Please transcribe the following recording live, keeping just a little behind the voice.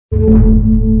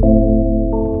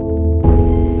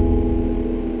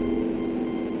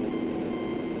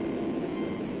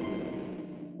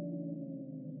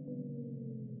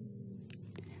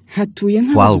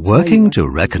While working to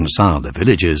reconcile the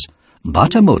villages,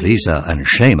 Batamuriza and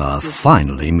Shema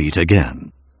finally meet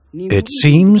again. It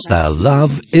seems their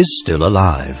love is still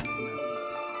alive.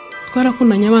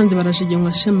 Twarakundanye abanzi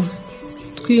barashigenwa Shema.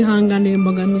 Twihanganira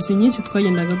imbogamizi nyinshi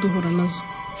twagendaga duhura nazo.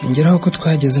 Ngeraho ko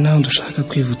twageze naho dushaka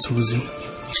kwivutsa ubuzima.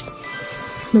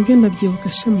 Nabyo ndabyibuka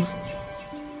Shema.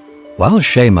 While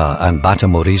Shema and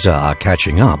Batamuriza are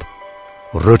catching up,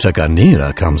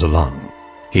 Rutaganira comes along.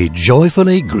 He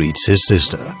joyfully greets his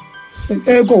sister.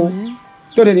 Ego,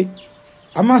 torere.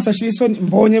 Amasa shirison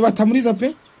mbonye Batamuriza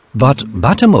pe? But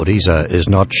Batamuriza is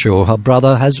not sure her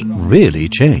brother has really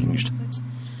changed.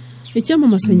 Icyama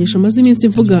amasengesho maze iminsi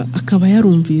mvuga akaba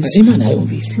yarumvise. Imana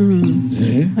yarumvise.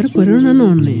 Ariko rero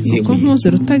nanone uko nkoze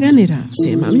Rutaganira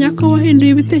semamya ko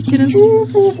wahinduye ibitekerezo.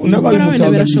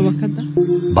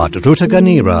 But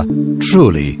Rutaganira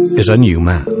truly is a new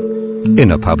man.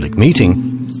 In a public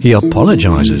meeting, he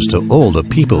apologizes to all the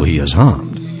people he has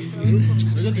harmed.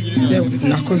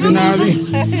 Nakoze nabi.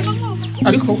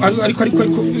 Ariko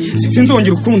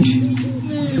sinzongera ukundi.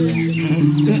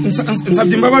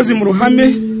 Nsabye imbabazi mu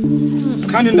ruhame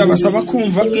kandi ndabasaba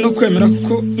kumva no kwemera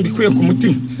ko mbikuye ku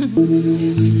mutima.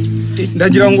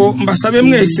 Ndagira ngo mbasabe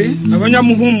mwese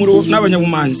abanyamuhumuro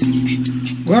n'abanyabumanzi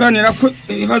guharanira ko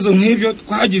ibibazo nk'ibyo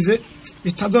twagize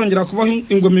bitazongera kubaho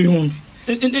ingoma ibihumbi.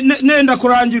 Nenda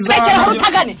kurangiza.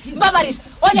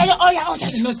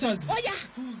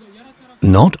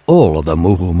 Not all of the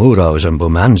Muhumuros and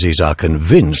Bumanzis are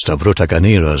convinced of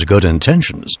Rutaganira's good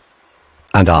intentions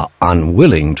and are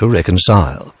unwilling to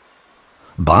reconcile.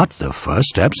 But the first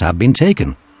steps have been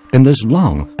taken in this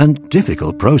long and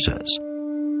difficult process.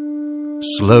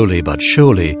 Slowly but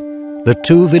surely, the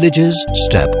two villages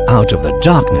step out of the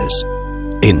darkness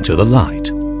into the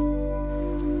light.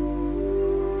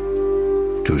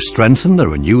 To strengthen the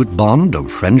renewed bond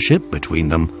of friendship between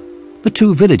them, the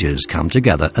two villages come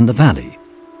together in the valley,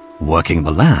 working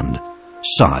the land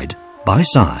side by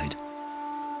side.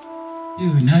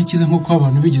 Ntakiza nko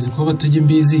abantu bigeze ko batajya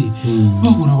imbizi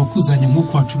bahura bakuzanya nko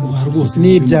kwacuruha rwose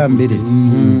ni ibyambere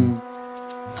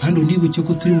kandi unibuke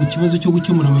ko turi mu kibazo cyo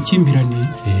gukemura amakimbirane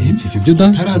ibyo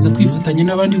taraza kwifatanya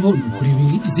n'abandi bo kureba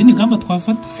izindi ngamba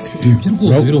twafata ibyo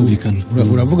rwose birumvikana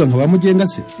uravuga nka bamugenga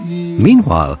se.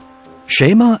 Meanwhile,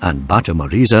 Shema and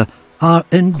Batamuriza are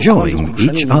enjoying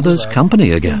each other's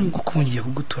company again. Kukungiye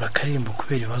kugutura karembo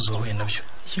kubera ibibazo wowe nabyo.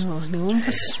 Yo, ni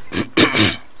wumva se.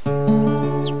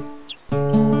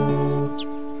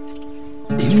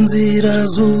 Inzira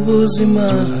z'ubuzima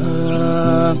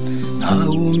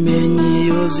ntawumenye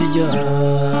iyo zijya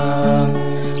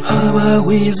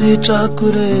habaho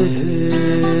izicakure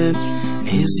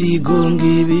ntizigonga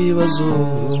ibibazo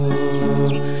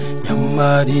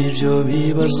nyamara ibyo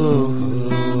bibazo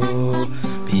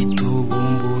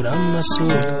bitubumbura amaso.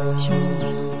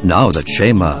 Now that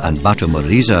Shema and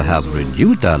Batamuriza have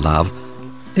renewed their love,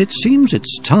 it seems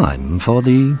it's time for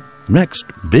the next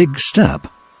big step.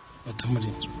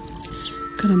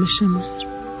 Karameshema.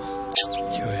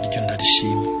 Yo, iryo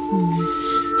ndarishimye.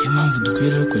 Niyo mpamvu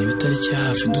dukwiriye gukora ibitariki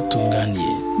hafi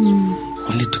dutunganiye.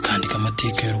 Ubundi tukandika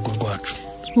amateka y'urugo rwacu.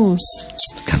 Hose.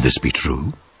 Can this be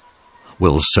true?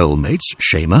 Will soulmates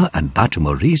Shema and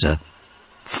Batamuriza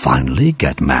finally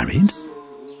get married?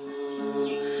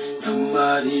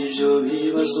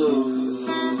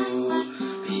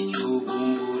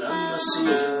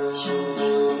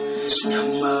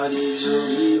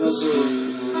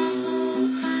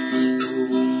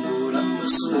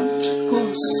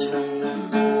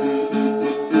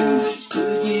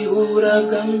 Tugihura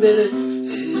bwa mbere